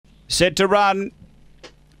Set to run.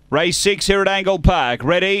 Race 6 here at Angle-Park.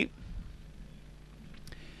 Ready?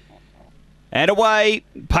 And away,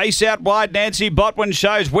 pace out wide, Nancy Botwin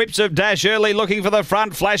shows whips of dash early, looking for the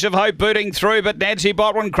front. Flash of Hope booting through, but Nancy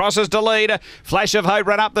Botwin crosses to lead. Flash of Hope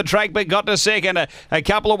ran up the track, but got to second. A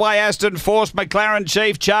couple away, Aston Force, McLaren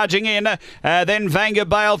Chief charging in. Then Vanga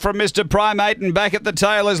Bale from Mr. Primate, and back at the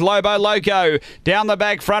tail is Lobo Loco. Down the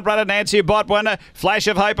back, front runner Nancy Botwin. Flash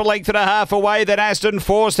of Hope a length and a half away, then Aston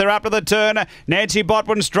Force. They're up to the turn. Nancy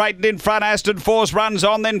Botwin straightened in front. Aston Force runs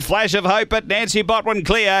on, then Flash of Hope, but Nancy Botwin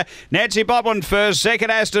clear. Nancy Botwin first, second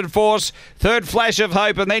Aston Force, third Flash of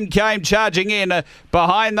Hope, and then came charging in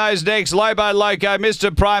behind those next Lobo Loco,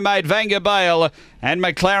 Mr. Primate, Vanga Bale and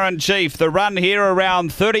McLaren Chief. The run here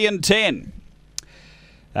around 30 and 10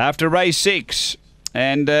 after race 6.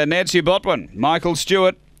 And Nancy Botwin, Michael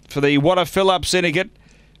Stewart for the Water Fill-Up Syndicate,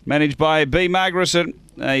 managed by B. Margarison,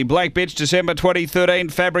 a Black Bitch, December 2013,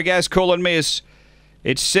 Fabregas, Cool and Miss.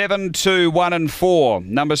 It's 7, 2, 1 and 4.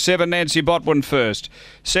 Number 7, Nancy Botwin first.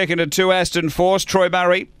 Second to 2, Aston Force, Troy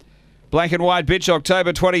Murray. Black and White Bitch,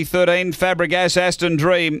 October 2013, Fabregas, Aston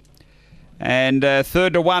Dream. And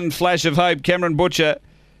third to 1, Flash of Hope, Cameron Butcher.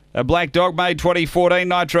 A Black Dog, May 2014,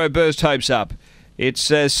 Nitro Burst Hopes Up. It's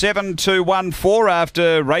 7, 2, 1, 4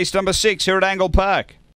 after race number 6 here at Angle-Park.